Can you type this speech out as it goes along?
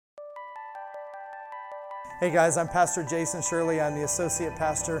Hey guys, I'm Pastor Jason Shirley. I'm the associate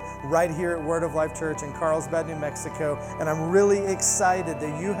pastor right here at Word of Life Church in Carlsbad, New Mexico, and I'm really excited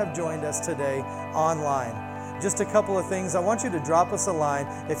that you have joined us today online. Just a couple of things. I want you to drop us a line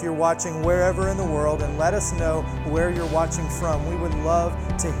if you're watching wherever in the world and let us know where you're watching from. We would love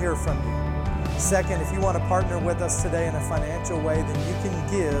to hear from you. Second, if you want to partner with us today in a financial way, then you can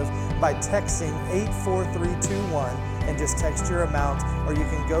give by texting 84321 and just text your amount, or you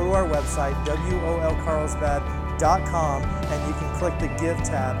can go to our website, wolcarlsbad.com, and you can click the Give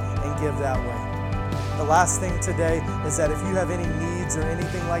tab and give that way. The last thing today is that if you have any needs or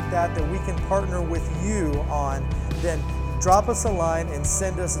anything like that we can partner with you on, then drop us a line and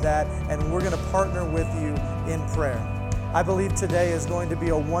send us that, and we're going to partner with you in prayer. I believe today is going to be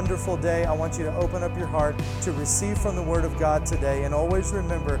a wonderful day. I want you to open up your heart to receive from the Word of God today, and always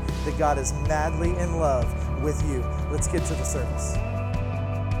remember that God is madly in love with you. Let's get to the service.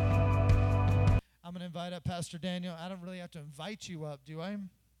 I'm going to invite up Pastor Daniel. I don't really have to invite you up, do I?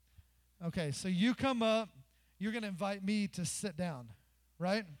 Okay, so you come up. You're going to invite me to sit down,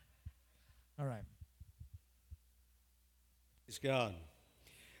 right? All right. Praise God.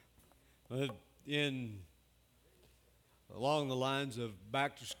 Along the lines of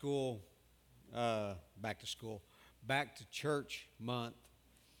back to church month,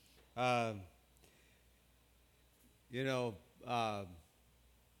 let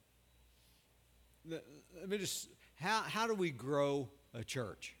me just, how do we grow a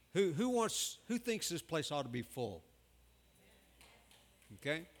church? Who thinks this place ought to be full?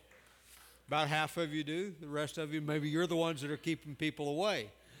 Okay. About half of you do. The rest of you, maybe you're the ones that are keeping people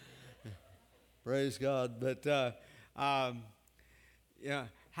away. Praise God. But, how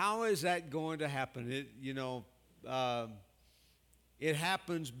is that going to happen? It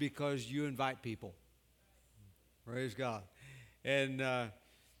happens because you invite people. Praise God. And,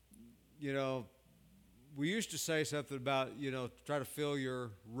 we used to say something about, try to fill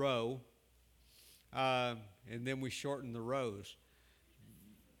your row, and then we shortened the rows.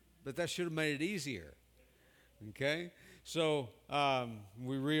 But that should have made it easier. Okay? So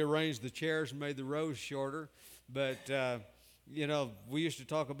we rearranged the chairs and made the rows shorter. But, we used to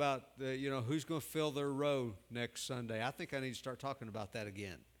talk about, who's going to fill their row next Sunday. I think I need to start talking about that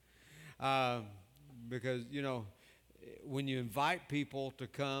again. Because, when you invite people to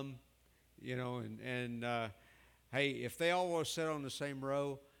come, hey, if they all want to sit on the same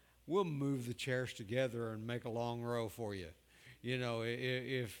row, we'll move the chairs together and make a long row for you.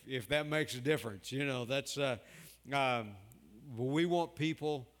 If that makes a difference, that's, we want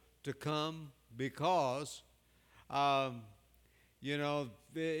people to come because,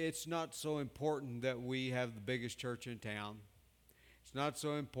 it's not so important that we have the biggest church in town. It's not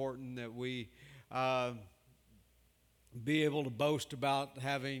so important that we be able to boast about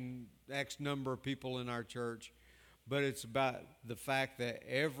having X number of people in our church, but it's about the fact that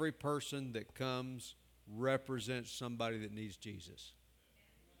every person that comes represents somebody that needs Jesus.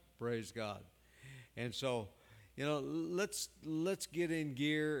 Praise God. And so, let's get in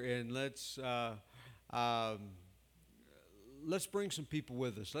gear and let's bring some people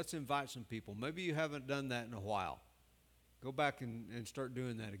with us. Let's invite some people. Maybe you haven't done that in a while. Go back and start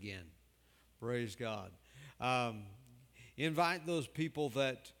doing that again. Praise God. Invite those people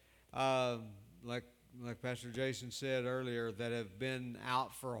that, like Pastor Jason said earlier, that have been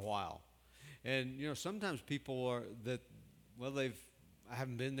out for a while. And, sometimes people are I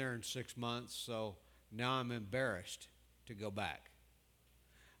haven't been there in 6 months, so now I'm embarrassed to go back.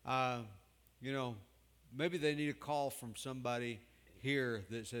 Maybe they need a call from somebody here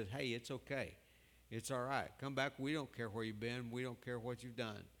that says, hey, it's okay. It's all right. Come back. We don't care where you've been. We don't care what you've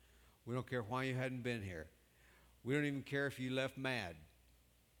done. We don't care why you hadn't been here. We don't even care if you left mad.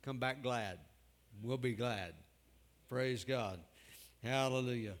 Come back glad. We'll be glad. Praise God.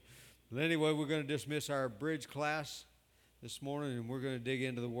 Hallelujah. Well, anyway, we're going to dismiss our bridge class this morning, and we're going to dig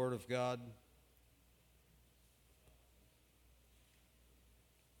into the Word of God.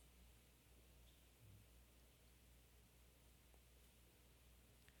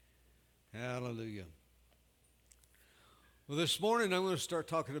 Hallelujah. Well, this morning I'm going to start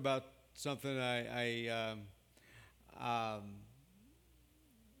talking about something a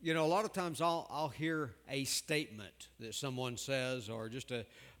lot of times I'll hear a statement that someone says, or just a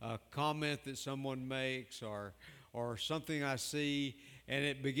comment that someone makes, or something I see, and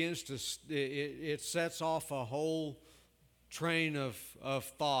it begins to it sets off a whole train of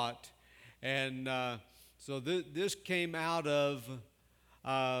thought, and so this came out of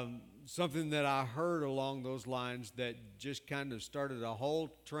something that I heard along those lines that just kind of started a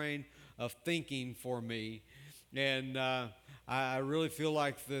whole train of thinking for me, and I really feel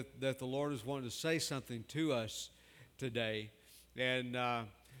like that the Lord is wanting to say something to us today. And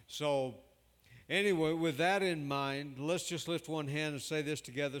so anyway, with that in mind, let's just lift one hand and say this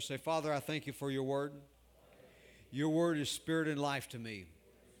together. Say, Father, I thank you for your word. Your word is spirit and life to me.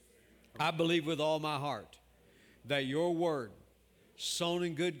 I believe with all my heart that your word, sown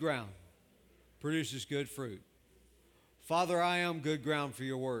in good ground, produces good fruit. Father, I am good ground for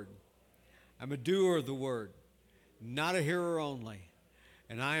your word. I'm a doer of the word, not a hearer only.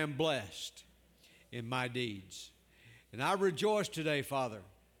 And I am blessed in my deeds. And I rejoice today, Father,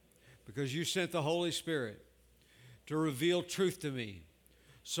 because you sent the Holy Spirit to reveal truth to me.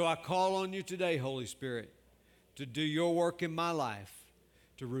 So I call on you today, Holy Spirit, to do your work in my life,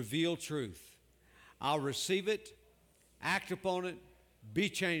 to reveal truth. I'll receive it, act upon it, be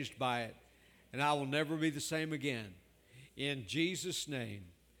changed by it, and I will never be the same again. In Jesus' name,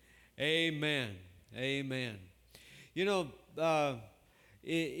 amen. Amen. You know,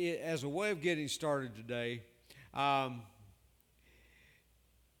 as a way of getting started today,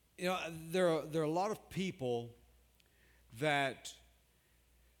 you know, there are a lot of people that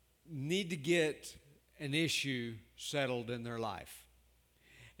need to get an issue settled in their life.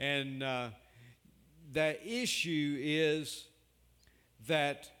 And that issue is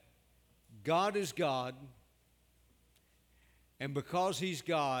that God is God, and because He's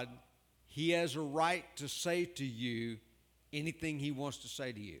God, He has a right to say to you anything He wants to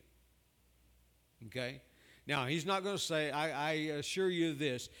say to you. Okay? Now, He's not going to say, I assure you of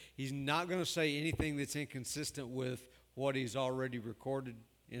this, He's not going to say anything that's inconsistent with what He's already recorded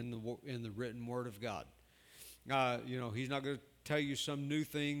in the written Word of God. You know, He's not going to tell you some new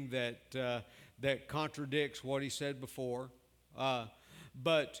thing that contradicts what He said before.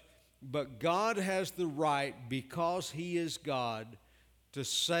 But God has the right, because He is God, to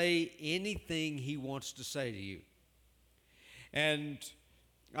say anything He wants to say to you. And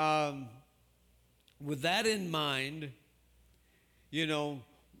with that in mind, you know,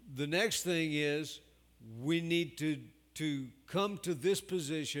 the next thing is we need to come to this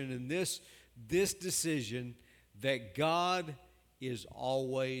position and this decision that God is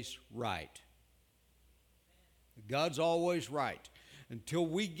always right. God's always right. Until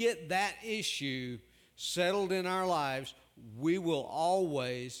we get that issue settled in our lives, we will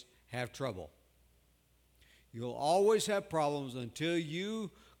always have trouble. You'll always have problems until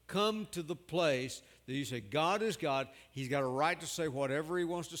you come to the place that you say, God is God. He's got a right to say whatever He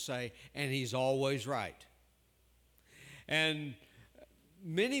wants to say, and He's always right. And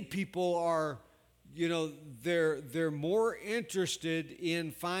many people are, you know, they're more interested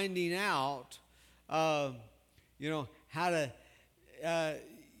in finding out, you know, how to,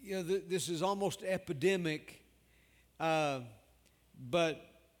 you know, this is almost epidemic, but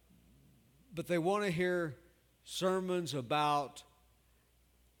they want to hear sermons about,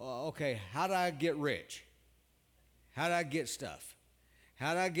 okay, how do I get rich? How do I get stuff?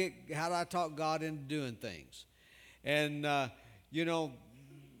 How do I talk God into doing things? And, you know,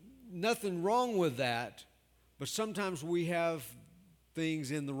 nothing wrong with that, but sometimes we have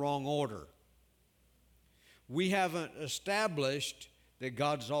things in the wrong order. We haven't established that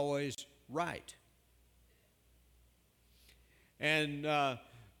God's always right. And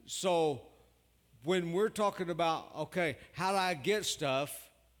so when we're talking about, okay, how do I get stuff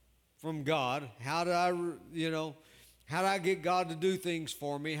from God? How do I, you know, how do I get God to do things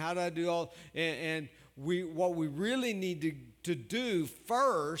for me? How do I do all, and what we really need to do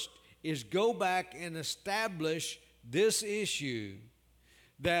first is go back and establish this issue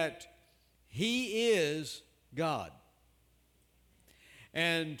that He is God.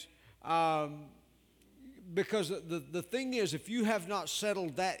 And because the thing is, if you have not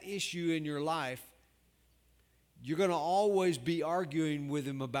settled that issue in your life, you're going to always be arguing with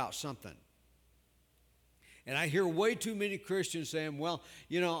Him about something. And I hear way too many Christians saying, well,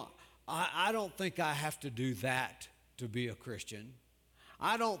 you know, I don't think I have to do that to be a Christian.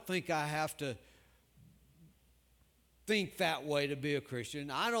 I don't think I have to think that way to be a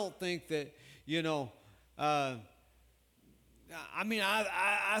Christian. I don't think that, you know, I mean,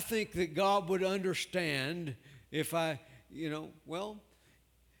 I think that God would understand if I, you know, well,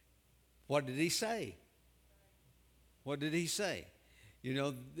 what did He say? What did He say? You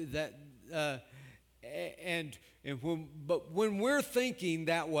know, that, but when we're thinking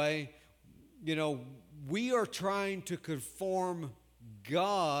that way, you know, we are trying to conform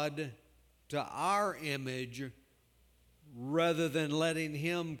God to our image rather than letting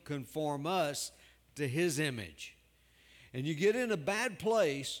Him conform us to His image. And you get in a bad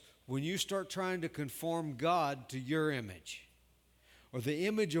place when you start trying to conform God to your image or the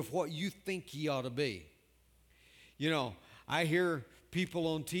image of what you think He ought to be. You know, I hear people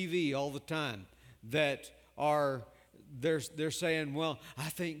on TV all the time that they're saying, well, I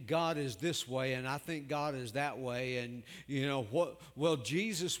think God is this way and I think God is that way, and well,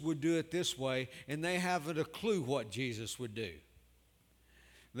 Jesus would do it this way, and they haven't a clue what Jesus would do.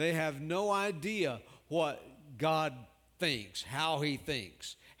 They have no idea what God thinks, how he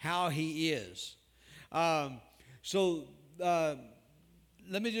thinks, how he is. So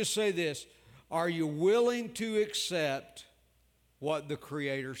let me just say this. Are you willing to accept what the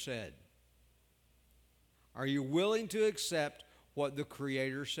Creator said? Are you willing to accept what the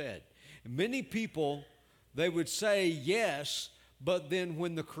Creator said? Many people, they would say yes, but then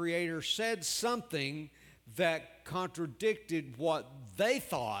when the Creator said something that contradicted what they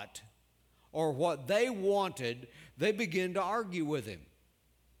thought or what they wanted, they begin to argue with him.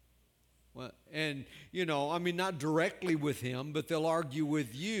 Well, and, not directly with him, but they'll argue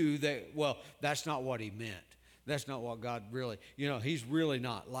with you that, well, that's not what he meant. That's not what God really, he's really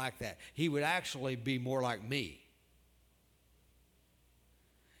not like that. He would actually be more like me.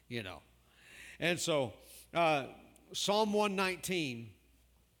 And so, Psalm 119,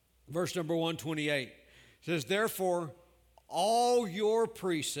 verse number 128, says, therefore, all your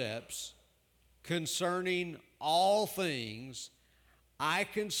precepts concerning all things I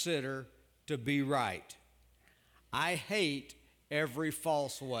consider to be right. I hate every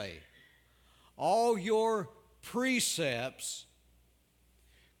false way. All your precepts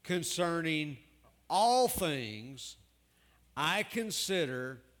concerning all things I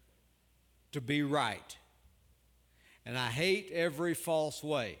consider to be right. And I hate every false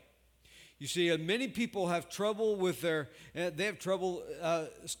way. You see, many people have trouble with they have trouble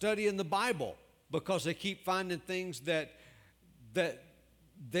studying the Bible because they keep finding things that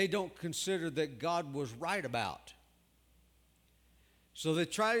they don't consider that God was right about. So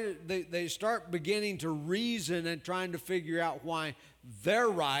they start beginning to reason and trying to figure out why they're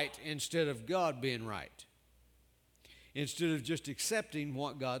right instead of God being right, instead of just accepting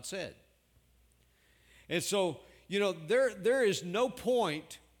what God said. And so, there is no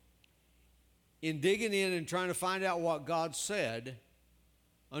point in digging in and trying to find out what God said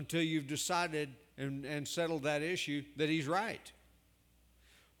until you've decided and settled that issue that he's right.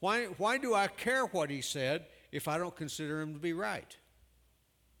 Why do I care what he said if I don't consider him to be right?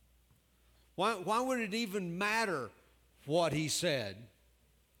 Why would it even matter what he said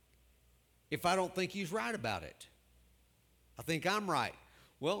if I don't think he's right about it? I think I'm right.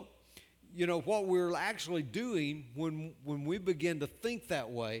 Well, what we're actually doing when we begin to think that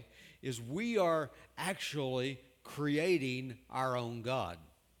way is we are actually creating our own God.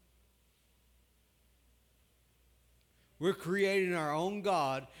 We're creating our own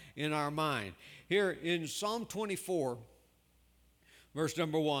God in our mind. Here in Psalm 24, verse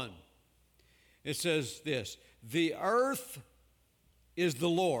number 1, it says this, the earth is the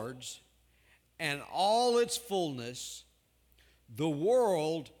Lord's and all its fullness, the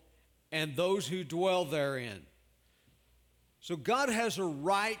world and those who dwell therein. So God has a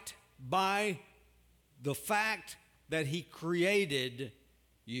right by the fact that he created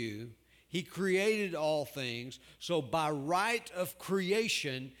you. He created all things. So by right of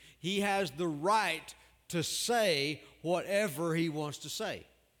creation, he has the right to say whatever he wants to say.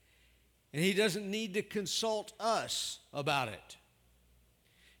 And he doesn't need to consult us about it.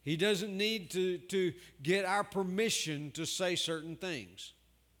 He doesn't need to get our permission to say certain things.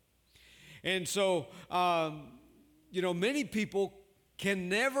 And so, many people can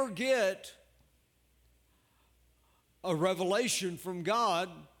never get a revelation from God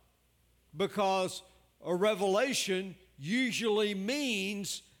because a revelation usually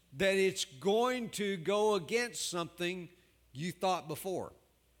means that it's going to go against something you thought before.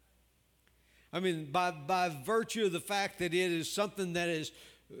 I mean, by virtue of the fact that it is something that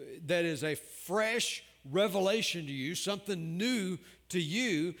is a fresh revelation to you, something new to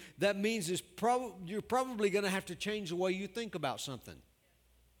you, that means you're probably going to have to change the way you think about something.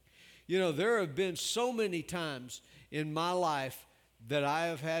 There have been so many times in my life that I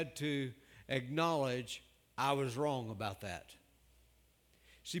have had to acknowledge I was wrong about that.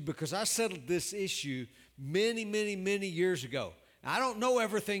 See, because I settled this issue many, many, many years ago. I don't know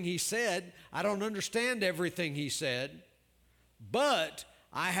everything he said. I don't understand everything he said. But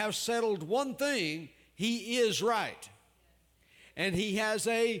I have settled one thing. He is right. And he has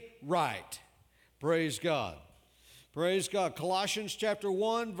a right. Praise God. Praise God. Colossians chapter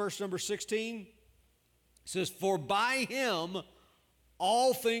 1, verse number 16 says, for by him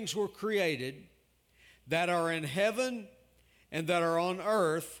all things were created that are in heaven and that are on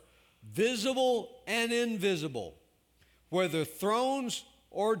earth, visible and invisible, whether thrones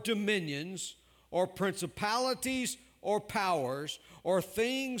or dominions or principalities or powers or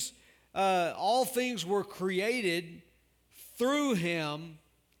things, all things were created through him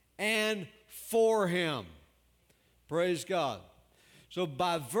and for him. Praise God. So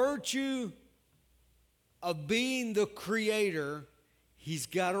by virtue of being the creator, he's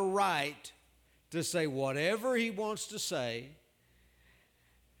got a right to say whatever he wants to say.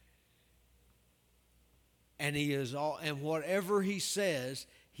 And and whatever he says,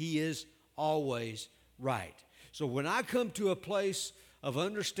 he is always right. So when I come to a place of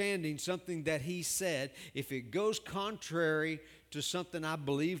understanding something that he said, if it goes contrary to something I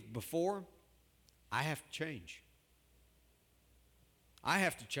believed before, I have to change. I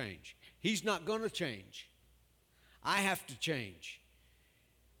have to change. He's not going to change. I have to change.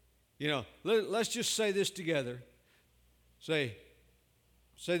 You know, let's just say this together. Say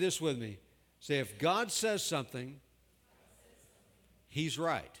this with me. Say, if God says something, he's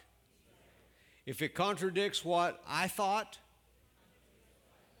right. If it contradicts what I thought,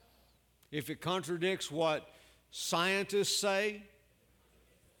 if it contradicts what scientists say,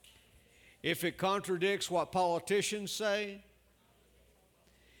 if it contradicts what politicians say,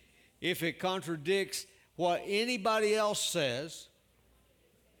 if it contradicts what anybody else says,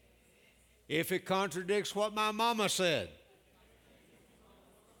 if it contradicts what my mama said,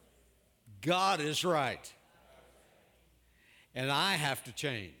 God is right. And I have to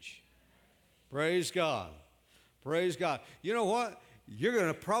change. Praise God. Praise God. You know what? You're going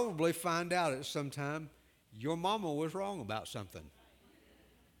to probably find out at some time your mama was wrong about something.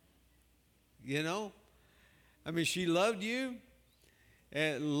 You know? I mean, she loved you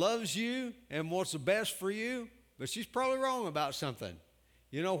and loves you and wants the best for you, but she's probably wrong about something.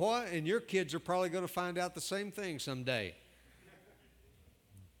 You know what? And your kids are probably going to find out the same thing someday.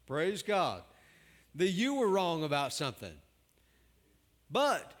 Praise God. That you were wrong about something.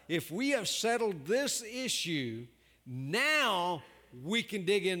 But if we have settled this issue, now we can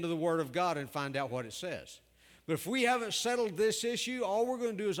dig into the Word of God and find out what it says. But if we haven't settled this issue, all we're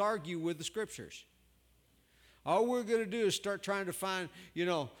going to do is argue with the Scriptures. All we're going to do is start trying to find,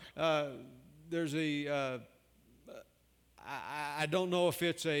 there's a, I don't know if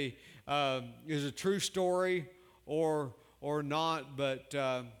it's is a true story or not, but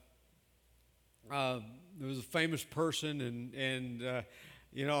there was a famous person, and I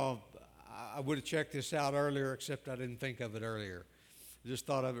would have checked this out earlier, except I didn't think of it earlier. I just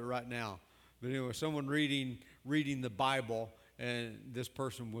thought of it right now. But anyway, someone reading the Bible, and this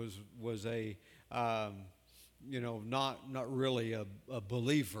person was a not really a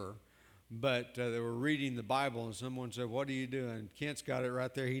believer, but they were reading the Bible, and someone said, "What are you doing?" Kent's got it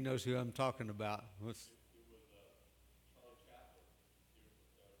right there. He knows who I'm talking about.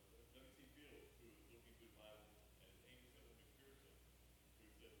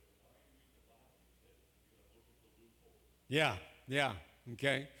 Yeah,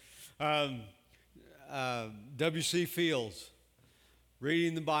 okay. W.C. Fields,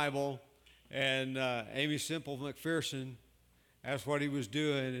 reading the Bible, and Amy Semple McPherson asked what he was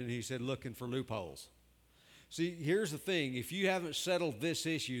doing, and he said, looking for loopholes. See, here's the thing. If you haven't settled this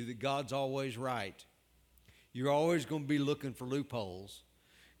issue that God's always right, you're always going to be looking for loopholes.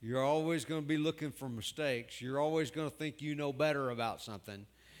 You're always going to be looking for mistakes. You're always going to think you know better about something.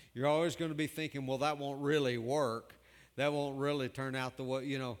 You're always going to be thinking, well, that won't really work. That won't really turn out the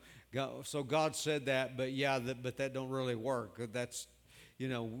way, God, so God said that, but but that don't really work. That's,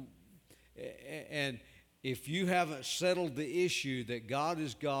 and if you haven't settled the issue that God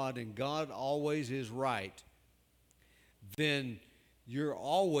is God and God always is right, then you're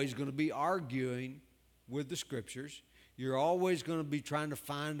always going to be arguing with the Scriptures. You're always going to be trying to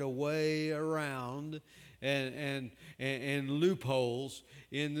find a way around and loopholes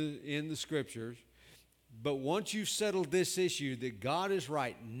in the Scriptures. But once you've settled this issue that God is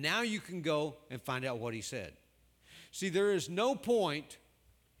right, now you can go and find out what he said. See, there is no point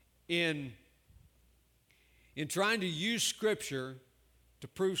in trying to use Scripture to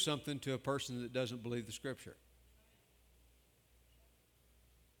prove something to a person that doesn't believe the Scripture.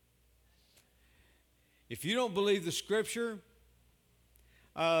 If you don't believe the Scripture,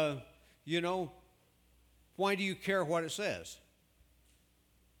 why do you care what it says?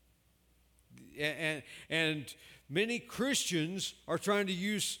 And many Christians are trying to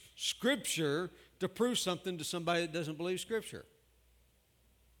use Scripture to prove something to somebody that doesn't believe Scripture.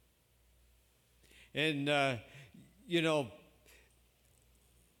 And,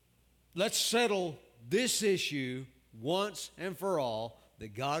 let's settle this issue once and for all,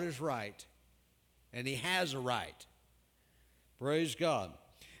 that God is right, and he has a right. Praise God.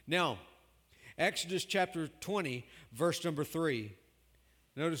 Now, Exodus chapter 20, verse number 3.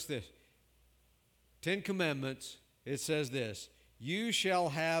 Notice this. 10 commandments it says this, you shall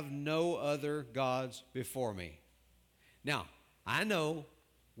have no other gods before me. Now, I know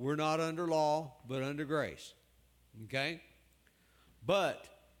we're not under law, but under grace. Okay? But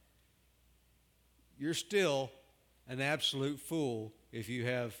you're still an absolute fool if you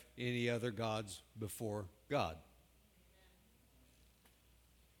have any other gods before God.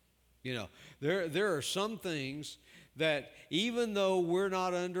 You know, there are some things that even though we're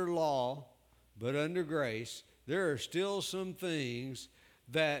not under law, but under grace, there are still some things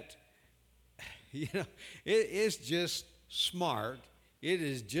that, you know, it's just smart. It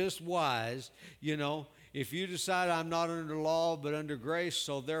is just wise. You know, if you decide I'm not under law, but under grace,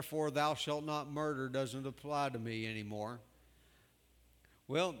 so therefore thou shalt not murder doesn't apply to me anymore.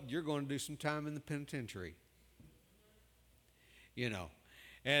 Well, you're going to do some time in the penitentiary. You know.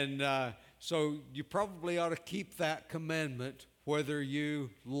 And so you probably ought to keep that commandment whether you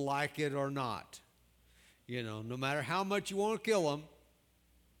like it or not. You know, no matter how much you want to kill them,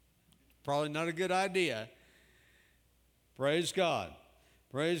 probably not a good idea. Praise God.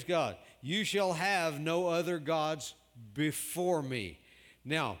 Praise God. You shall have no other gods before me.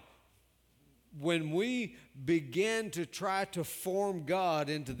 Now, when we begin to try to form God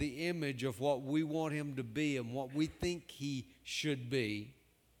into the image of what we want him to be and what we think he should be,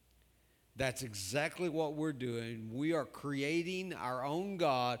 that's exactly what we're doing. We are creating our own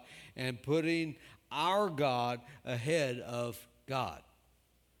God and putting our God ahead of God.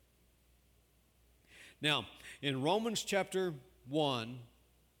 Now, in Romans chapter 1,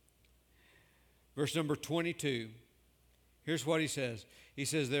 verse number 22, here's what he says. He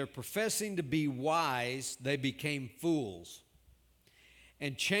says, they're professing to be wise, they became fools,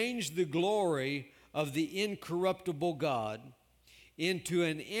 and changed the glory of the incorruptible God into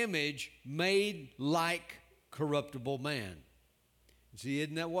an image made like corruptible man. See,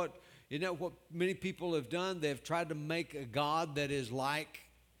 isn't that what many people have done? They've tried to make a God that is like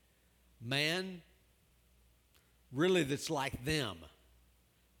man, really that's like them.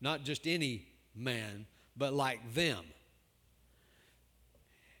 Not just any man, but like them.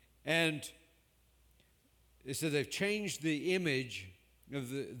 And it says they've changed the image of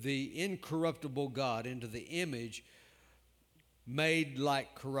the incorruptible God into the image made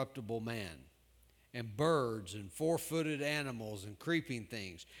like corruptible man, and birds and four-footed animals and creeping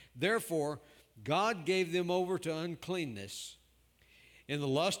things. Therefore, God gave them over to uncleanness in the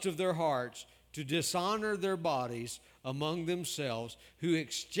lust of their hearts to dishonor their bodies among themselves, who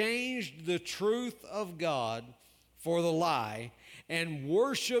exchanged the truth of God for the lie and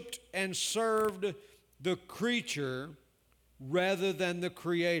worshiped and served the creature rather than the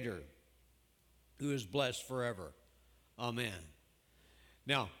Creator, who is blessed forever. Amen.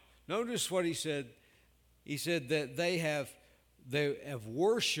 Now, notice what he said. He said that they have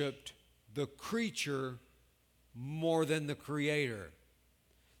worshiped the creature more than the Creator.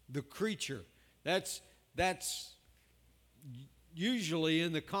 The creature. That's usually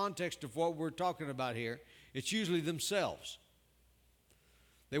in the context of what we're talking about here. It's usually themselves.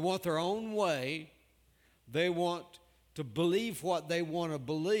 They want their own way. They want to believe what they want to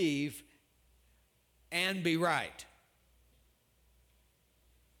believe and be right.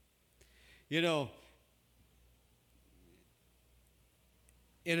 You know,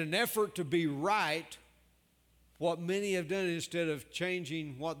 in an effort to be right, what many have done, instead of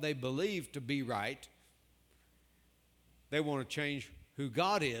changing what they believe to be right, they want to change who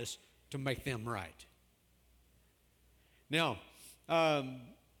God is to make them right. Now,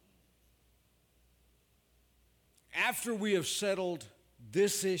 after we have settled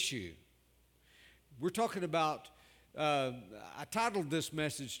this issue, we're talking about, I titled this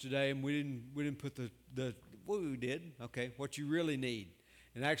message today, and we didn't put well, we did, okay, what you really need.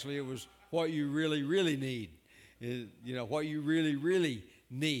 And actually it was what you really, really need. You know, what you really, really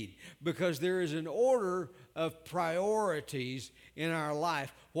need. Because there is an order of priorities in our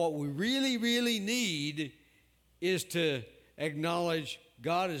life. What we really, really need is to acknowledge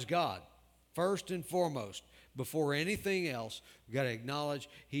God as God, first and foremost. Before anything else, we've got to acknowledge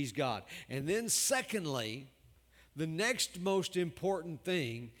He's God. And then secondly, the next most important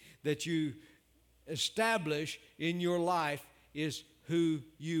thing that you establish in your life is who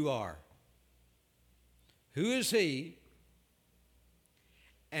you are. Who is He?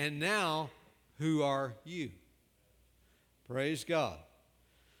 And now, who are you? Praise God.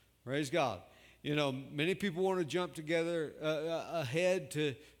 Praise God. You know, many people want to jump together ahead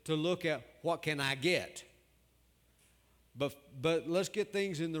to look at what can I get. But let's get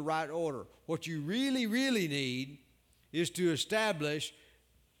things in the right order. What you really, really need is to establish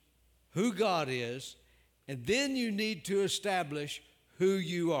who God is, and then you need to establish who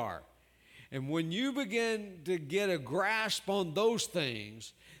you are. And when you begin to get a grasp on those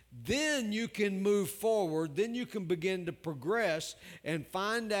things, then you can move forward. Then you can begin to progress and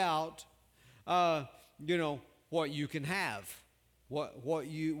find out, what you can have,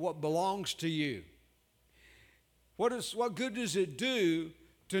 what belongs to you. What good does it do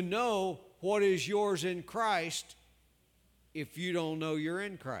to know what is yours in Christ if you don't know you're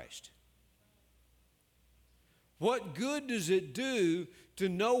in Christ? What good does it do to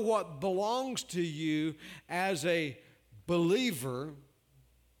know what belongs to you as a believer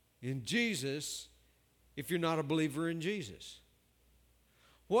in Jesus if you're not a believer in Jesus?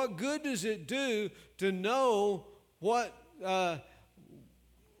 What good does it do to know what God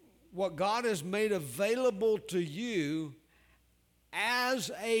has made available to you as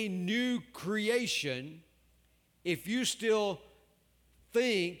a new creation if you still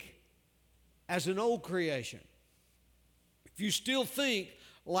think as an old creation? If you still think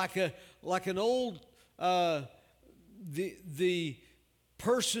like an old the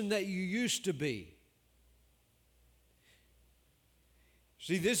person that you used to be.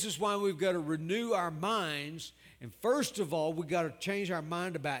 See, this is why we've got to renew our minds. And first of all, we've got to change our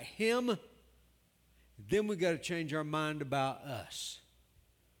mind about Him. Then we've got to change our mind about us.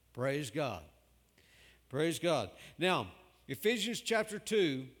 Praise God. Praise God. Now, Ephesians chapter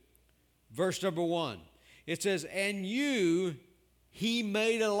 2, verse number 1. It says, and you He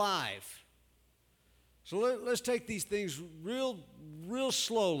made alive. So let's take these things real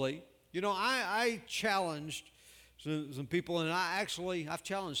slowly. I challenged some people, and I've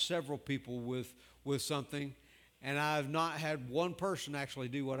challenged several people with something, and I've not had one person actually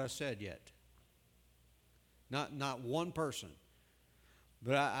do what I said yet. Not one person.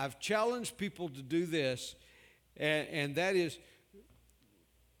 But I've challenged people to do this, and that is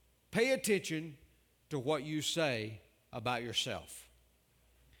pay attention to what you say about yourself.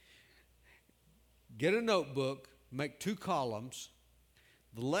 Get a notebook, make 2 columns.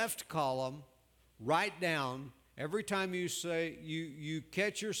 The left column, write down every time you say, you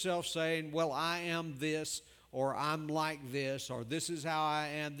catch yourself saying, well, I am this, or I'm like this, or this is how I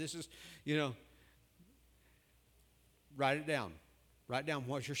am, this is, write it down. Write down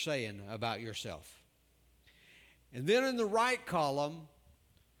what you're saying about yourself. And then in the right column,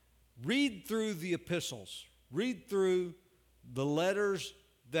 read through the epistles. Read through the letters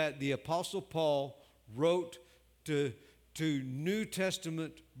that the Apostle Paul wrote to New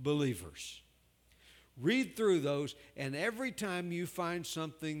Testament believers. Read through those, and every time you find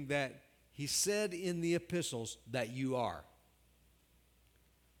something that he said in the epistles that you are,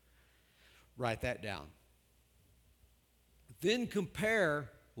 write that down. Then compare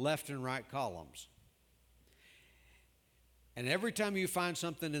left and right columns. And every time you find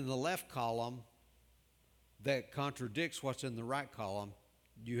something in the left column that contradicts what's in the right column,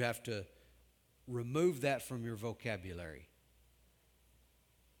 you have to remove that from your vocabulary.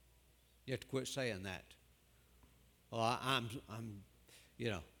 You have to quit saying that. Well,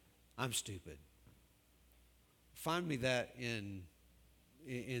 I'm stupid. Find me that in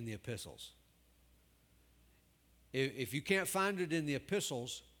the epistles. If you can't find it in the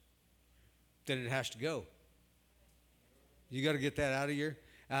epistles, then it has to go. You got to get that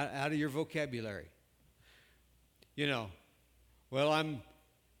out of your vocabulary. Well,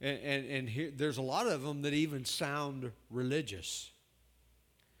 and here there's a lot of them that even sound religious.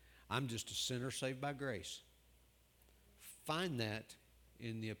 I'm just a sinner saved by grace. Find that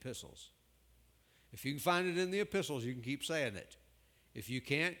in the epistles. If you can find it in the epistles, you can keep saying it. If you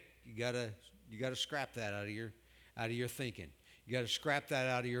can't, you gotta scrap that out of your thinking. You got to scrap that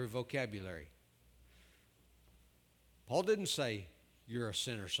out of your vocabulary. Paul didn't say you're a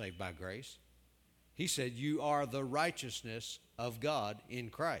sinner saved by grace. He said you are the righteousness of God in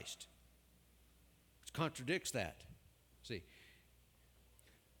Christ. It contradicts that. See.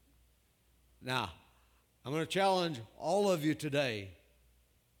 Now, I'm going to challenge all of you today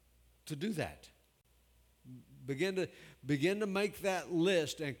to do that. Begin to make that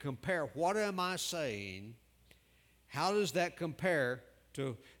list and compare. What am I saying? How does that compare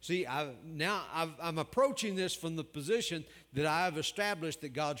to, see, I'm approaching this from the position that I have established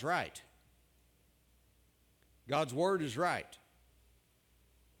that God's right. God's word is right.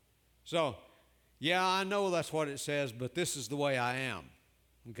 So, yeah, I know that's what it says, but this is the way I am.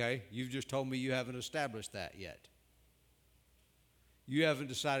 Okay? You've just told me you haven't established that yet. You haven't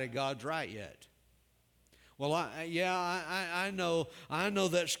decided God's right yet. Well, I know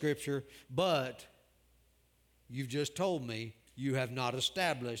that scripture, but you've just told me you have not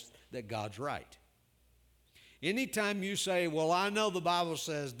established that God's right. Anytime you say, well, I know the Bible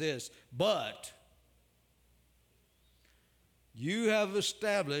says this, but you have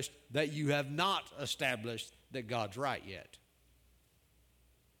established that you have not established that God's right yet.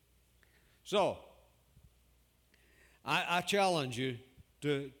 So, I challenge you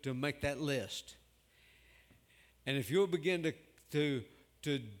to make that list. And if you'll begin to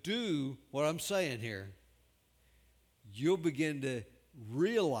do what I'm saying here, you'll begin to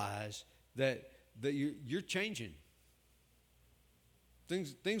realize that you're changing.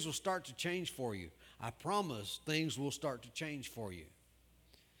 Things will start to change for you. I promise things will start to change for you.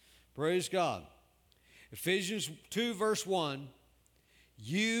 Praise God. Ephesians 2 verse 1,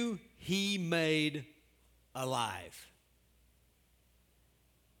 you he made alive,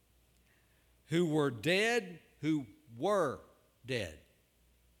 who were dead.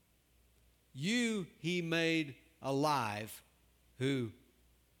 You he made alive who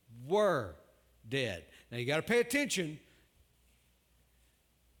were dead. Now you got to pay attention.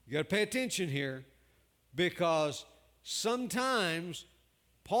 You got to pay attention here, because sometimes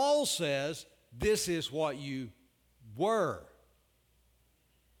Paul says this is what you were.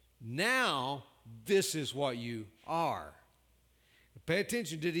 Now this is what you are. Pay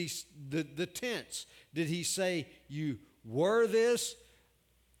attention. Did he the tense? Did he say you were this?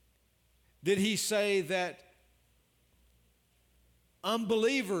 Did he say that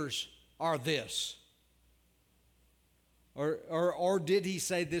unbelievers are this? Or did he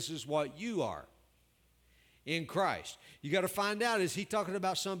say this is what you are in Christ? You got to find out, is he talking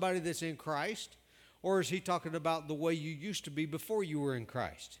about somebody that's in Christ, or is he talking about the way you used to be before you were in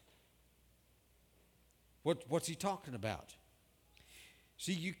Christ? What's he talking about?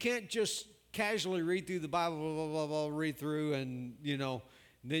 See, you can't just casually read through the Bible, blah, blah, blah, blah, read through, and,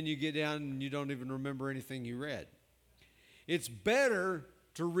 then you get down and you don't even remember anything you read. It's better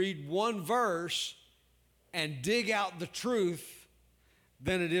to read one verse and dig out the truth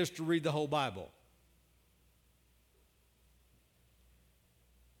than it is to read the whole Bible.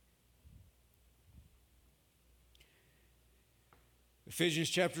 Ephesians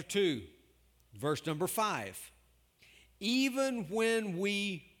chapter 2, verse number 5. Even when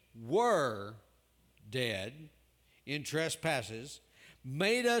we were dead in trespasses,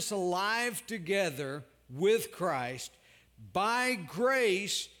 made us alive together with Christ. By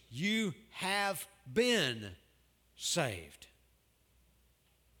grace you have been saved.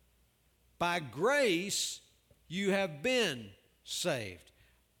 By grace you have been saved.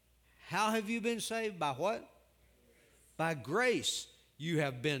 How have you been saved? By what? By grace you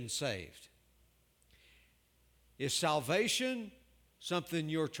have been saved. Is salvation something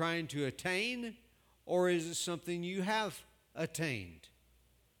you're trying to attain, or is it something you have attained?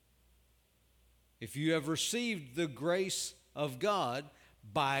 If you have received the grace of God,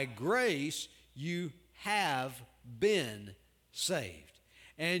 by grace you have been saved.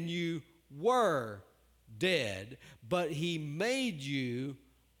 And you were dead, but he made you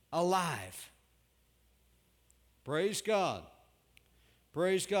alive. Praise God.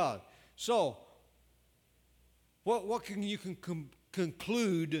 Praise God. So, what can you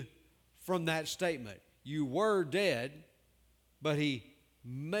conclude from that statement? You were dead, but he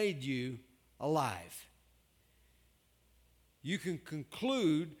made you alive. You can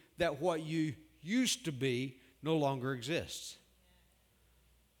conclude that what you used to be no longer exists.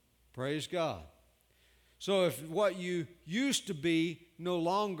 Praise God. So if what you used to be no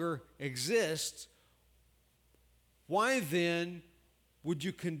longer exists, why then would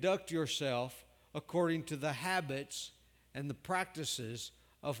you conduct yourself according to the habits and the practices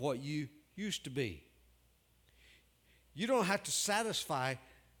of what you used to be? You don't have to satisfy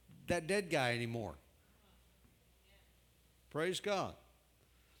that dead guy anymore. Praise God.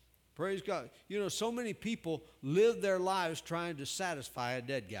 Praise God. So many people live their lives trying to satisfy a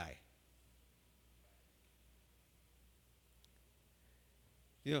dead guy.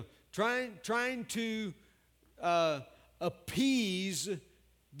 Trying to appease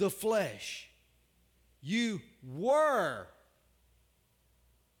the flesh. You were,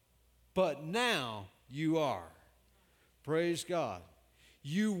 but now you are. Praise God.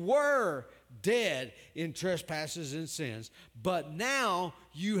 You were dead in trespasses and sins, but now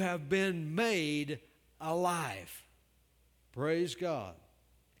you have been made alive. Praise God.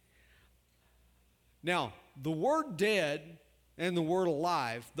 Now, the word dead and the word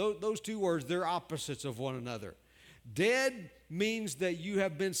alive, those two words, they're opposites of one another. Dead means that you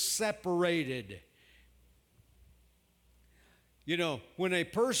have been separated. When a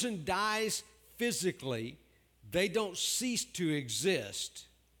person dies physically, they don't cease to exist.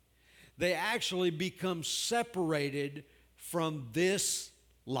 They actually become separated from this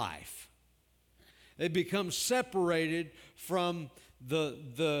life. They become separated from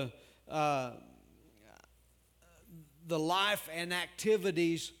the life and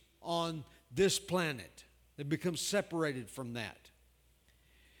activities on this planet. They become separated from that.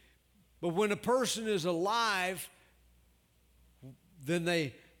 But when a person is alive, then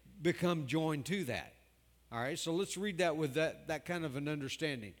they become joined to that. All right, so let's read that with that kind of an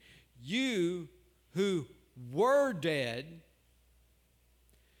understanding. You who were dead,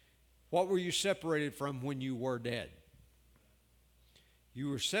 what were you separated from when you were dead? You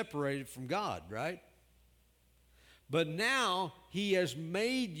were separated from God, right? But now He has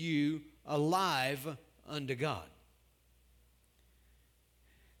made you alive unto God.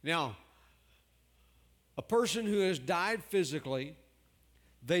 Now, a person who has died physically,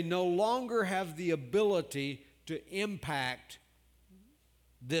 they no longer have the ability to impact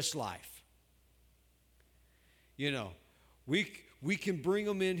this life. You know, we can bring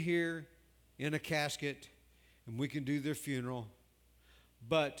them in here in a casket and we can do their funeral,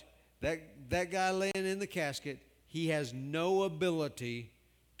 but that guy laying in the casket, he has no ability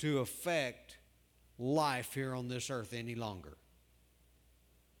to affect life here on this earth any longer.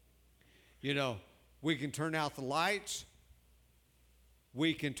 You know, we can turn out the lights,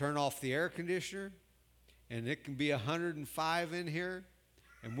 we can turn off the air conditioner, and it can be 105 in here,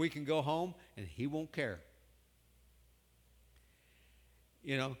 and we can go home, and he won't care.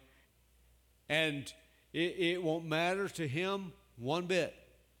 You know, and it won't matter to him one bit.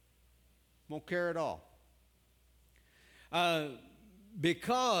 Won't care at all.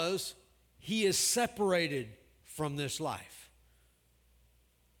 Because he is separated from this life.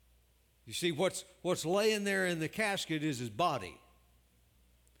 You see, what's laying there in the casket is his body.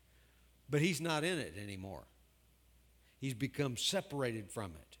 But he's not in it anymore. He's become separated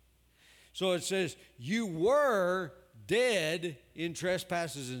from it. So it says, you were dead in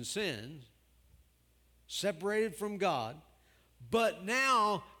trespasses and sins, separated from God, but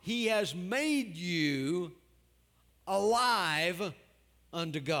now He has made you alive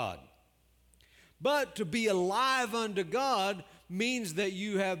unto God. But to be alive unto God means that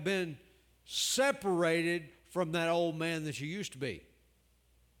you have been separated from that old man that you used to be.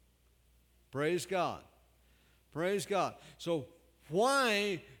 Praise God. Praise God. So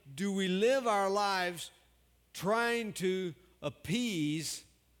why do we live our lives trying to appease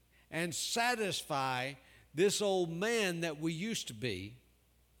and satisfy this old man that we used to be?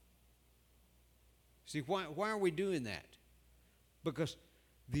 See, why are we doing that? Because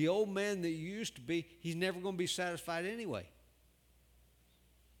the old man that you used to be, he's never going to be satisfied anyway.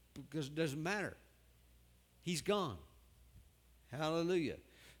 Because it doesn't matter. He's gone. Hallelujah.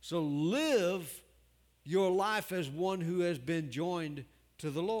 So live your life as one who has been joined to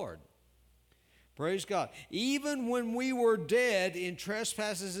the Lord. Praise God. Even when we were dead in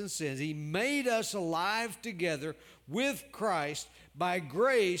trespasses and sins, He made us alive together with Christ. By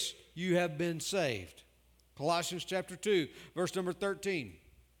grace you have been saved. Colossians chapter 2, verse number 13.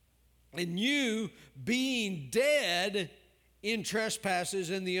 And you, being dead in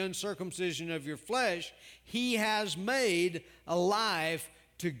trespasses and the uncircumcision of your flesh, He has made alive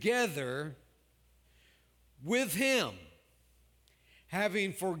together with Him,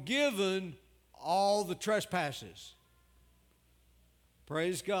 having forgiven all the trespasses.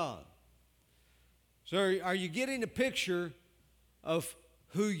 Praise God. So are you getting a picture of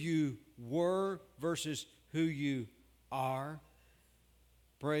who you were versus who you are?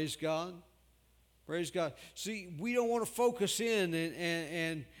 Praise God. Praise God. See, we don't want to focus in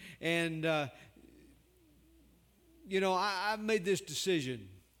and you know, I made this decision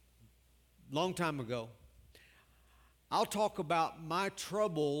a long time ago. I'll talk about my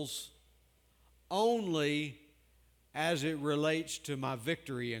troubles only as it relates to my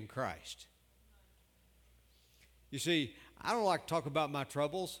victory in Christ. You see, I don't like to talk about my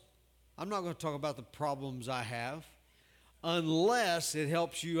troubles. I'm not going to talk about the problems I have unless it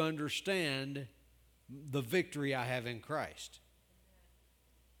helps you understand the victory I have in Christ.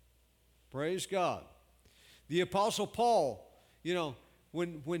 Praise God. The Apostle Paul, you know,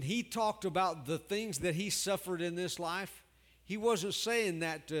 when he talked about the things that he suffered in this life, he wasn't saying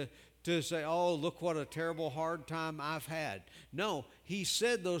that to say, oh, look what a terrible hard time I've had. No, he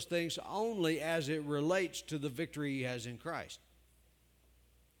said those things only as it relates to the victory he has in Christ.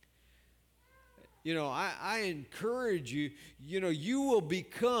 You know, I encourage you, you know, you will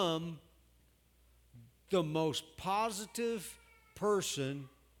become the most positive person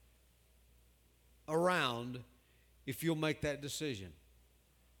around if you'll make that decision.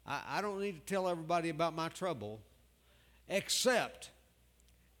 I don't need to tell everybody about my trouble, except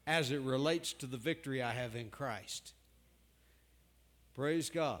as it relates to the victory I have in Christ. Praise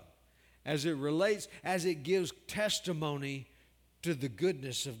God. As it relates, as it gives testimony to the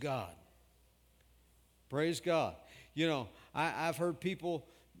goodness of God. Praise God. You know, I've heard people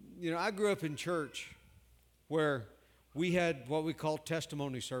I grew up in church where we had what we call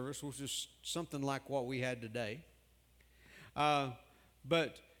testimony service, which is something like what we had today.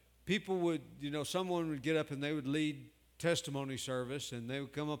 But people would, someone would get up and they would lead testimony service, and they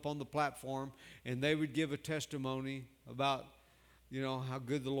would come up on the platform and they would give a testimony about, how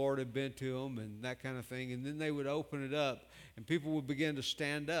good the Lord had been to them and that kind of thing. And then they would open it up, and people would begin to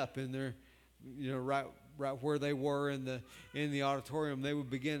stand up in their, right where they were in the auditorium. They would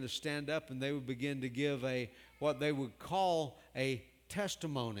begin to stand up, and they would begin to give what they would call a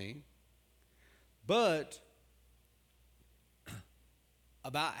testimony. But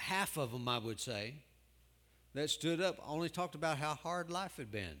about half of them, I would say, that stood up only talked about how hard life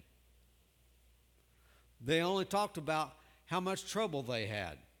had been. They only talked about how much trouble they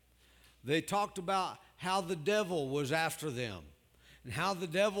had. They talked about how the devil was after them and how the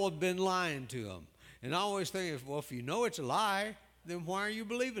devil had been lying to them. And I always think, well, if you know it's a lie, then why are you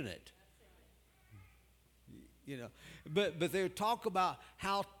believing it? But they would talk about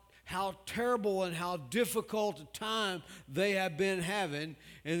how terrible and how difficult a time they have been having,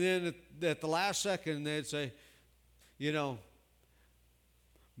 and then at the last second they'd say,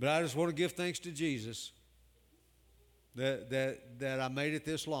 but I just want to give thanks to Jesus that I made it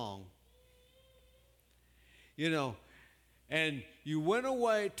this long. And you went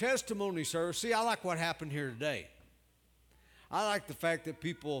away, testimony service. See, I like what happened here today. I like the fact that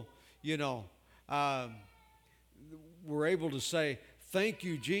people, were able to say, thank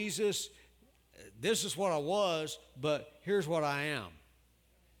you, Jesus. This is what I was, but here's what I am.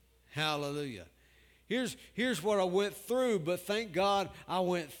 Hallelujah. Here's what I went through, but thank God I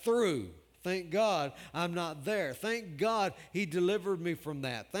went through. Thank God I'm not there. Thank God He delivered me from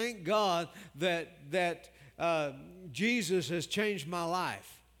that. Thank God that Jesus has changed my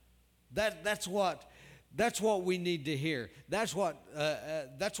life. That's what we need to hear. That's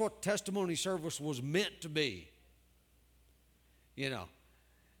what testimony service was meant to be.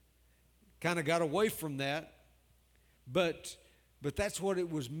 Kind of got away from that, but that's what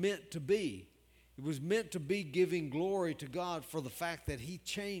it was meant to be. It was meant to be giving glory to God for the fact that He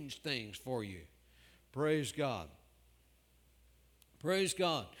changed things for you. Praise God. Praise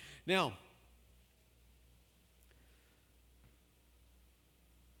God. Now,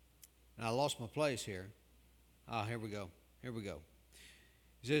 I lost my place here. Here we go.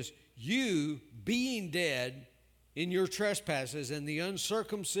 He says, you being dead in your trespasses and the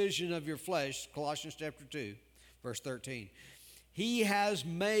uncircumcision of your flesh, Colossians chapter 2, verse 13, He has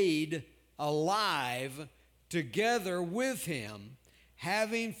made alive together with Him,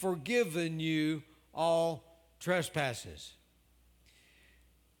 having forgiven you all trespasses.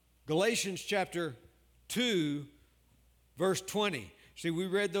 Galatians chapter 2, verse 20. See, we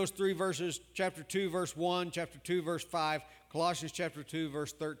read those three verses, chapter 2, verse 1, chapter 2, verse 5, Colossians chapter 2,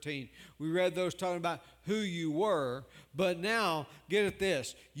 verse 13. We read those talking about who you were, but now, get at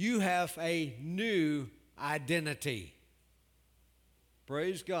this, you have a new identity.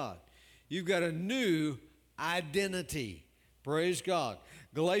 Praise God. You've got a new identity. Praise God.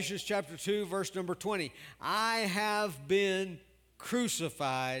 Galatians chapter 2, verse number 20. I have been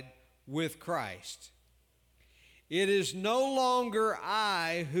crucified with Christ. It is no longer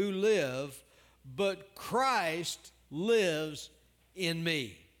I who live, but Christ lives in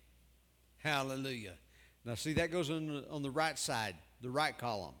me. Hallelujah. Now see, that goes on the right side, the right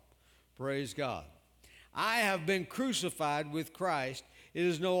column. Praise God. I have been crucified with Christ. It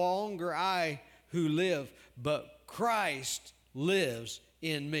is no longer I who live, but Christ lives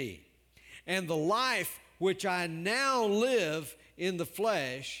in me. And the life which I now live in the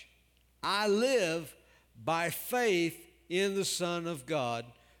flesh, I live by faith in the Son of God,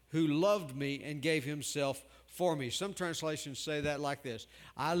 who loved me and gave Himself for me. Some translations say that like this: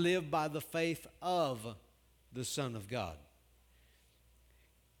 I live by the faith of the Son of God.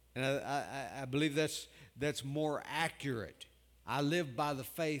 And I believe that's more accurate. I live by the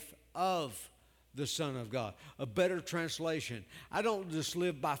faith of the Son of God. A better translation: I don't just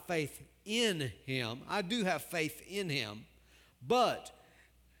live by faith in Him. I do have faith in Him, but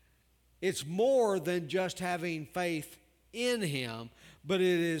it's more than just having faith in Him, but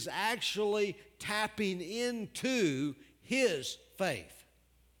it is actually tapping into His faith.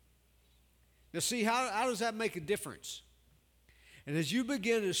 Now see, how does that make a difference? And as you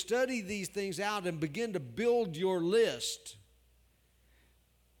begin to study these things out and begin to build your list,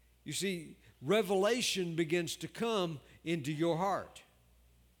 you see, revelation begins to come into your heart.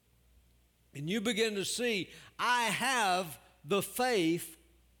 And you begin to see, I have the faith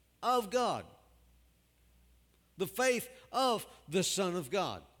of God. The faith of the Son of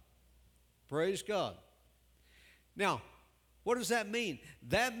God. Praise God. Now, What does that mean?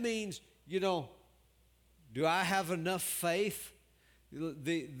 That means, do I have enough faith?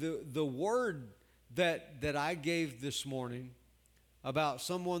 The word that I gave this morning about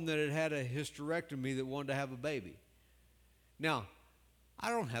someone that had a hysterectomy that wanted to have a baby. Now, I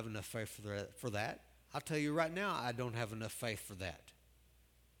don't have enough faith for that. I'll tell you right now, I don't have enough faith for that.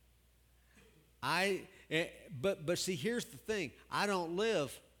 But see, here's the thing. I don't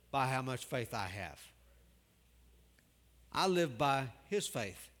live by how much faith I have. I live by his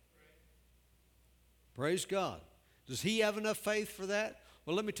faith. Praise God. Does he have enough faith for that?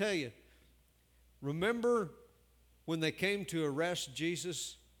 Well, let me tell you. Remember when they came to arrest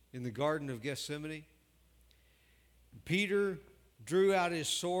Jesus in the Garden of Gethsemane? Peter drew out his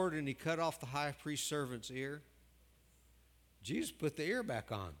sword and he cut off the high priest's servant's ear. Jesus put the ear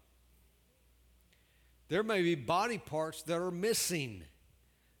back on. There may be body parts that are missing.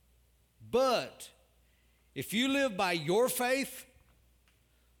 But if you live by your faith,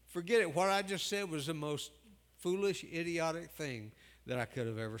 forget it. What I just said was the most foolish, idiotic thing that I could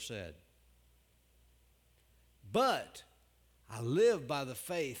have ever said. But I live by the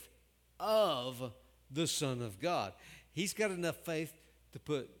faith of the Son of God. He's got enough faith to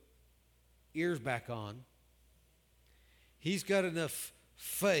put ears back on. He's got enough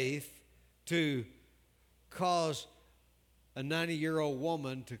faith to cause a 90-year-old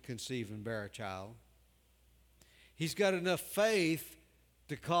woman to conceive and bear a child. He's got enough faith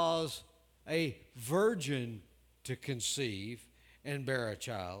to cause a virgin to conceive and bear a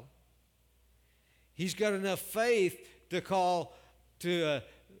child. He's got enough faith to call to a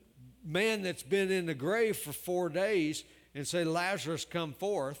man that's been in the grave for 4 days and say, Lazarus, come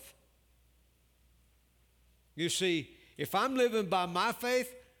forth. You see, if I'm living by my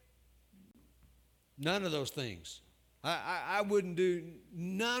faith, none of those things. I wouldn't do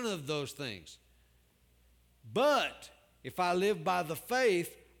none of those things. But if I live by the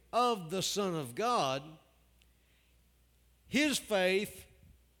faith of the Son of God, his faith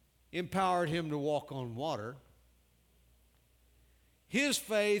empowered him to walk on water. His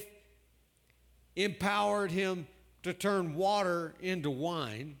faith empowered him to turn water into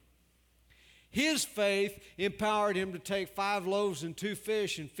wine. His faith empowered him to take 5 loaves and 2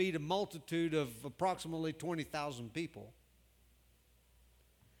 fish and feed a multitude of approximately 20,000 people.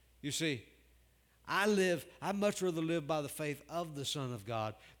 You see, I'd much rather live by the faith of the Son of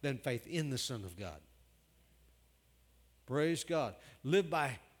God than faith in the Son of God. Praise God. Live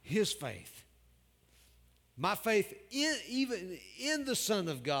by his faith. My faith, even in the Son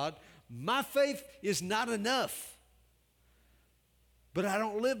of God, my faith is not enough. But I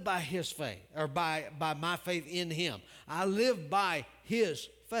don't live by his faith, or by my faith in him. I live by his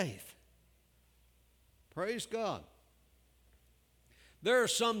faith. Praise God. There are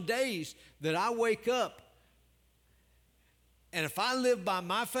some days that I wake up, and if I live by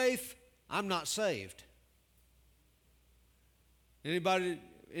my faith, I'm not saved. Anybody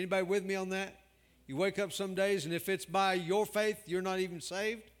with me on that? You wake up some days, and if it's by your faith, you're not even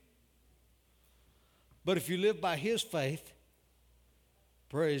saved. But if you live by his faith,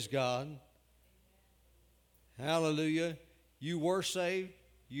 praise God, hallelujah, you were saved,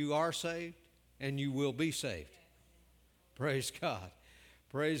 you are saved, and you will be saved. Praise God.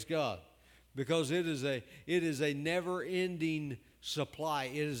 Praise God. Because it is a never-ending supply.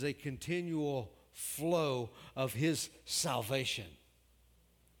 It is a continual flow of his salvation.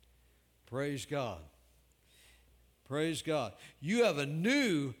 Praise God. Praise God. You have a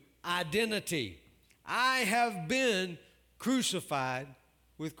new identity. I have been crucified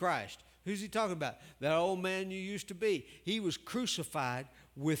with Christ. Who's he talking about? That old man you used to be. He was crucified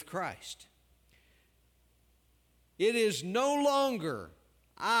with Christ. It is no longer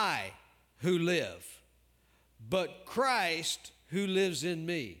I who live, but Christ who lives in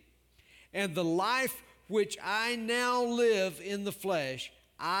me. And the life which I now live in the flesh,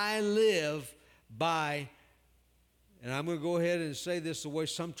 I live by, and I'm going to go ahead and say this the way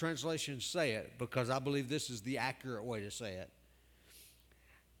some translations say it, because I believe this is the accurate way to say it.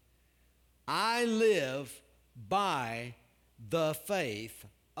 I live by the faith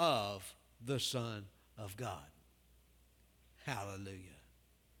of the Son of God. Hallelujah.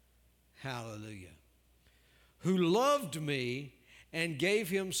 Hallelujah. Who loved me and gave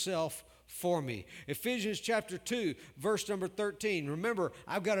himself for me. Ephesians chapter 2, verse number 13. Remember,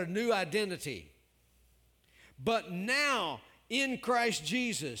 I've got a new identity. But now, in Christ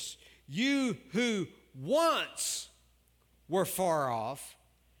Jesus, you who once were far off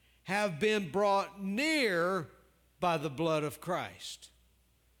have been brought near by the blood of Christ.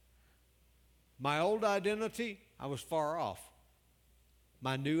 My old identity, I was far off.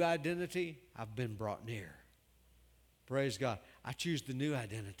 My new identity, I've been brought near. Praise God. I choose the new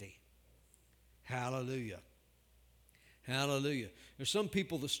identity. Hallelujah. Hallelujah. There's some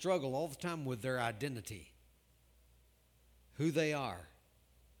people that struggle all the time with their identity, who they are.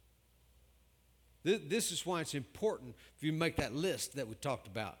 This is why it's important if you make that list that we talked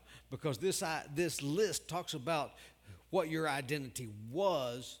about, because this list talks about what your identity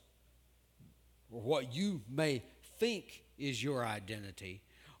was, or what you may think is your identity,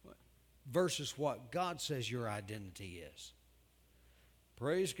 versus what God says your identity is.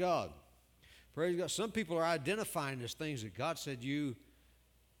 Praise God. Praise God. Some people are identifying as things that God said you're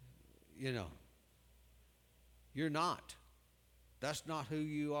not. That's not who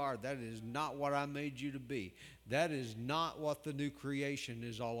you are. That is not what I made you to be. That is not what the new creation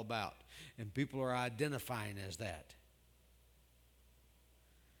is all about. And people are identifying as that.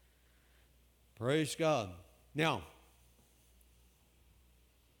 Praise God. Now,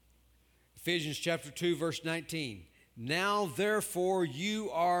 Ephesians chapter 2, verse 19. Now, therefore,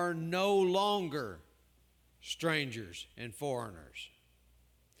 you are no longer strangers and foreigners,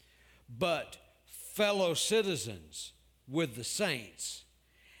 but fellow citizens with the saints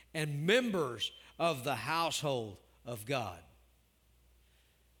and members of the household of God.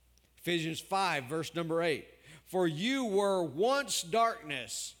 Ephesians 5, verse number 8. For you were once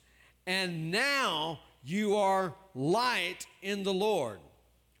darkness, and now you are light in the Lord.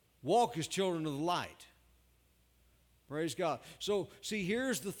 Walk as children of the light. Praise God. So, see,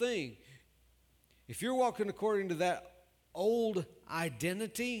 here's the thing. If you're walking according to that old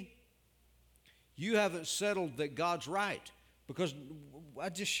identity, you haven't settled that God's right, because I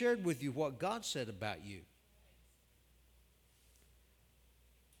just shared with you what God said about you.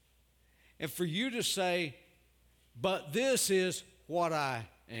 And for you to say, but this is what I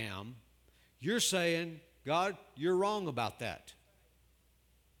am, you're saying, God, you're wrong about that.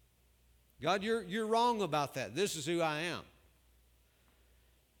 God, you're wrong about that. This is who I am.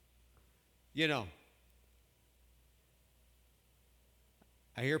 You know,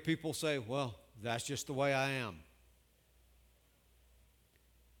 I hear people say, well, that's just the way I am.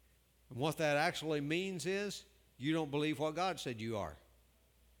 And what that actually means is you don't believe what God said you are.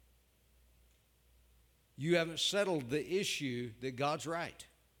 You haven't settled the issue that God's right.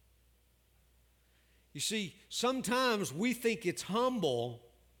 You see, sometimes we think it's humble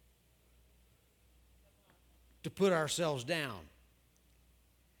to put ourselves down.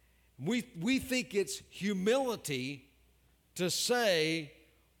 We think it's humility to say,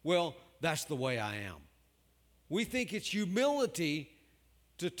 well, that's the way I am. We think it's humility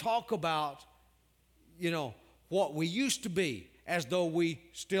to talk about, what we used to be as though we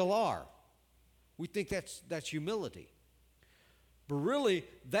still are. We think that's humility. But really,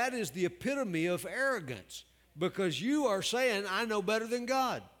 that is the epitome of arrogance, because you are saying, I know better than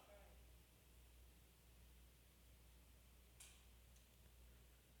God.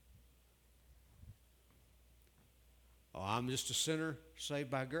 Oh, I'm just a sinner saved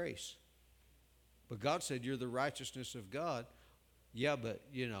by grace. But God said you're the righteousness of God. Yeah, but,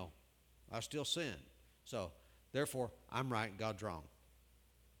 I still sin. So, therefore, I'm right and God's wrong.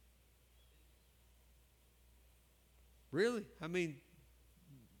 Really? I mean,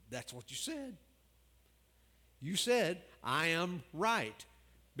 that's what you said. You said, I am right,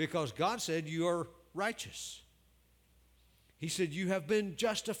 because God said you are righteous. He said you have been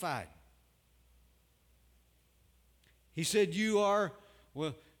justified. He said you are,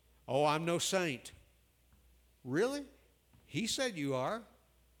 I'm no saint. Really? He said you are.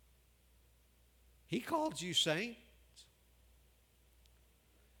 He called you saint.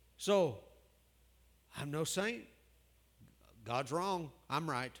 So, I'm no saint. God's wrong. I'm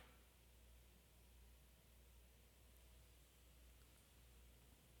right.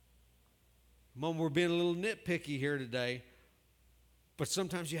 Mom, we're being a little nitpicky here today, but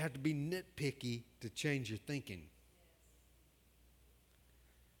sometimes you have to be nitpicky to change your thinking.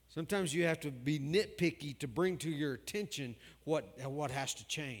 Sometimes you have to be nitpicky to bring to your attention what has to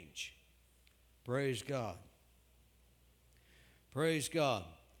change. Praise God. Praise God.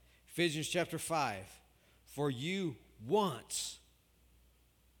 Ephesians chapter 5. For you were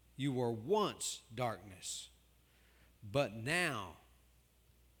once darkness, but now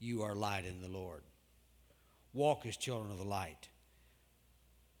you are light in the Lord. Walk as children of the light.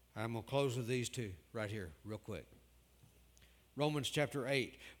 I'm going to close with these two right here real quick. Romans chapter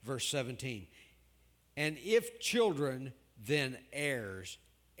 8, verse 17. And if children, then heirs,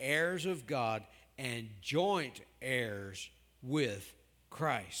 heirs of God, and joint heirs with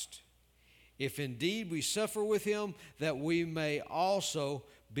Christ. If indeed we suffer with him, that we may also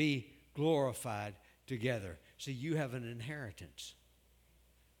be glorified together. See, you have an inheritance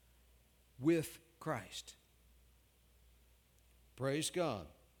with Christ. Praise God.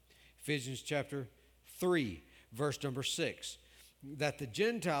 Ephesians chapter 3, verse number 6. That the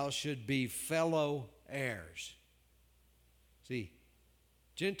Gentiles should be fellow heirs. See,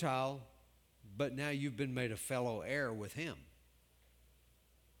 Gentile, but now you've been made a fellow heir with him.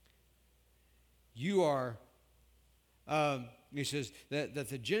 You are, he says, that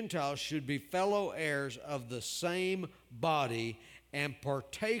the Gentiles should be fellow heirs of the same body and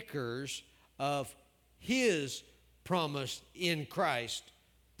partakers of his promise in Christ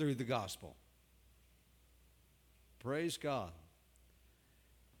through the gospel. Praise God.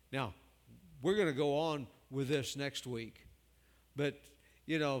 Now, we're going to go on with this next week. But,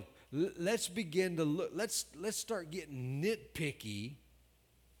 you know, let's begin to look, let's start getting nitpicky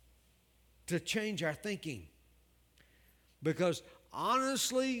to change our thinking. Because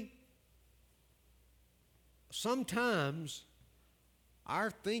honestly, sometimes our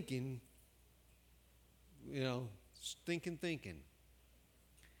thinking, you know, thinking.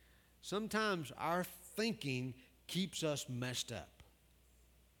 Sometimes our thinking keeps us messed up.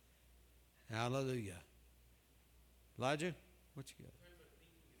 Hallelujah. Elijah, what you got?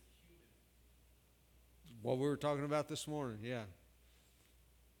 What we were talking about this morning, yeah.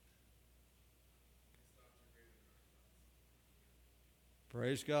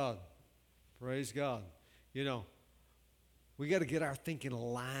 Praise God. Praise God. You know, we got to get our thinking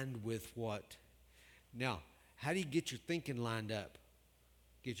aligned with what? Now, how do you get your thinking lined up?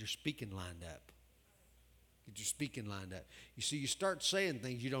 Get your speaking lined up. Get your speaking lined up. You see, you start saying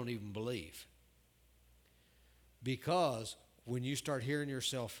things you don't even believe. Because when you start hearing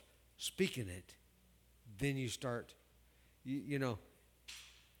yourself speaking it, then you start, you know,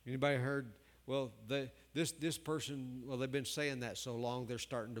 anybody heard, well, this person, well, they've been saying that so long, they're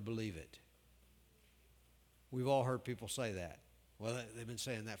starting to believe it. We've all heard people say that. Well, they've been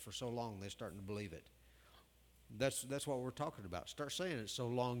saying that for so long, they're starting to believe it. That's what we're talking about. Start saying it so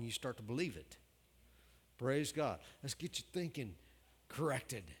long, you start to believe it. Praise God. Let's get you thinking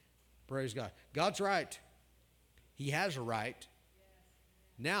corrected. Praise God. God's right. He has a right.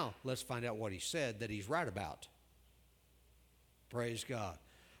 Now, let's find out what he said that he's right about. Praise God.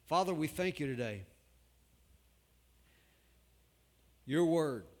 Father, we thank you today. Your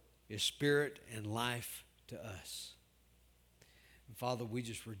word is spirit and life to us. And Father, we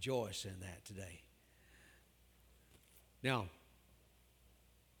just rejoice in that today. Now,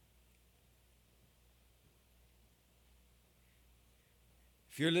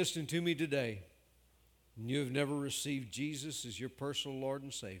 if you're listening to me today and you have never received Jesus as your personal Lord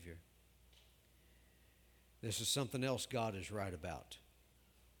and Savior, this is something else God is right about.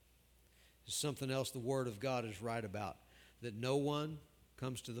 This is something else the Word of God is right about, that no one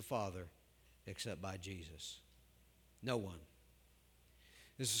comes to the Father except by Jesus. No one.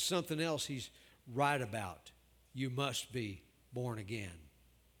 This is something else He's right about. You must be born again.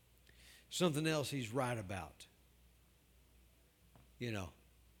 Something else He's right about. You know,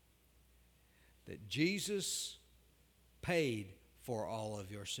 that Jesus paid for all of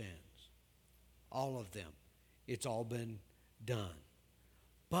your sins. All of them. It's all been done.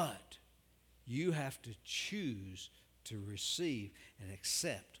 But you have to choose to receive and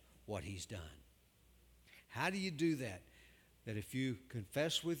accept what He's done. How do you do that? That if you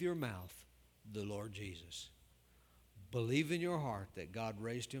confess with your mouth the Lord Jesus, believe in your heart that God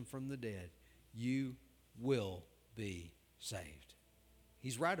raised Him from the dead, you will be saved.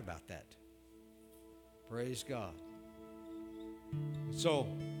 He's right about that. Praise God. So,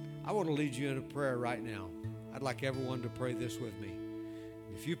 I want to lead you in a prayer right now. I'd like everyone to pray this with me.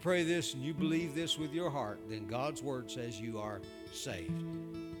 If you pray this and you believe this with your heart, then God's Word says you are saved.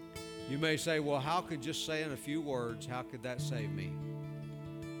 You may say, well, how could just saying a few words, how could that save me?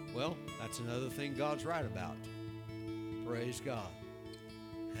 Well, that's another thing God's right about. Praise God.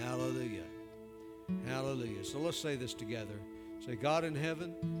 Hallelujah. Hallelujah. So let's say this together. Say, God in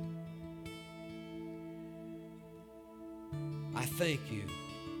heaven, I thank you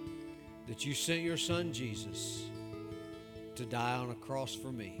that you sent your Son Jesus to die on a cross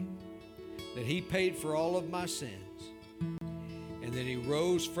for me, that He paid for all of my sins, and that He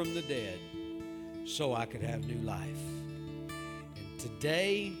rose from the dead so I could have new life. And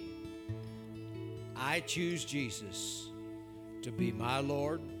today, I choose Jesus to be my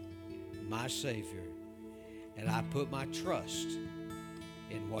Lord, my Savior, and I put my trust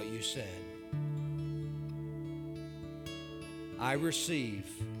in what you said. I receive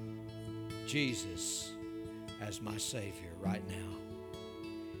Jesus as my Savior right now.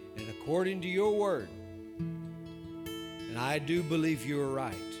 And according to your word, and I do believe you are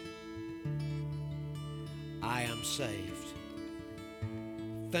right, I am saved.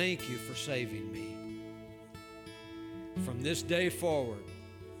 Thank you for saving me. From this day forward,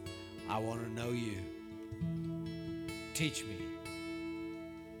 I want to know you. Teach me.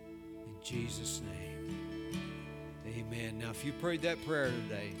 In Jesus' name, amen. Now, if you prayed that prayer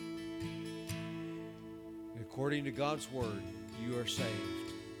today, according to God's word, you are saved.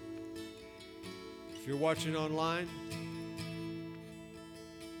 If you're watching online,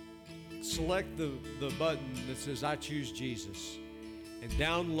 select the button that says I Choose Jesus and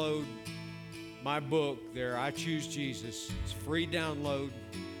download my book there, I Choose Jesus. It's a free download,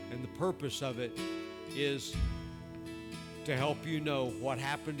 and the purpose of it is to help you know what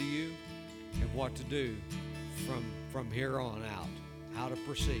happened to you and what to do from here on out, how to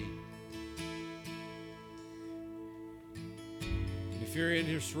proceed. If you're in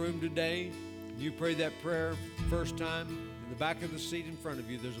this room today, you prayed that prayer first time, in the back of the seat in front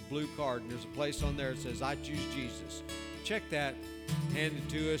of you, there's a blue card, and there's a place on there that says, I Choose Jesus. Check that, hand it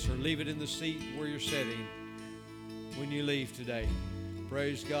to us, or leave it in the seat where you're sitting when you leave today.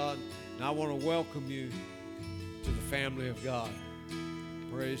 Praise God. And I want to welcome you to the family of God.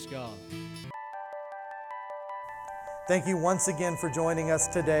 Praise God. Thank you once again for joining us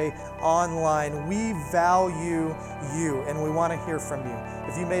today online. We value you and we want to hear from you.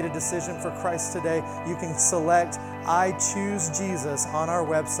 If you made a decision for Christ today, you can select I Choose Jesus on our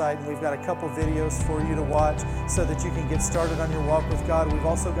website, and we've got a couple videos for you to watch so that you can get started on your walk with God. We've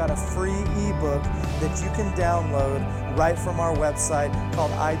also got a free ebook that you can download right from our website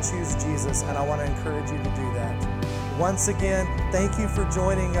called I Choose Jesus, and I want to encourage you to do that. Once again, thank you for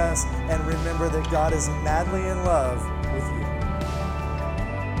joining us, and remember that God is madly in love with you.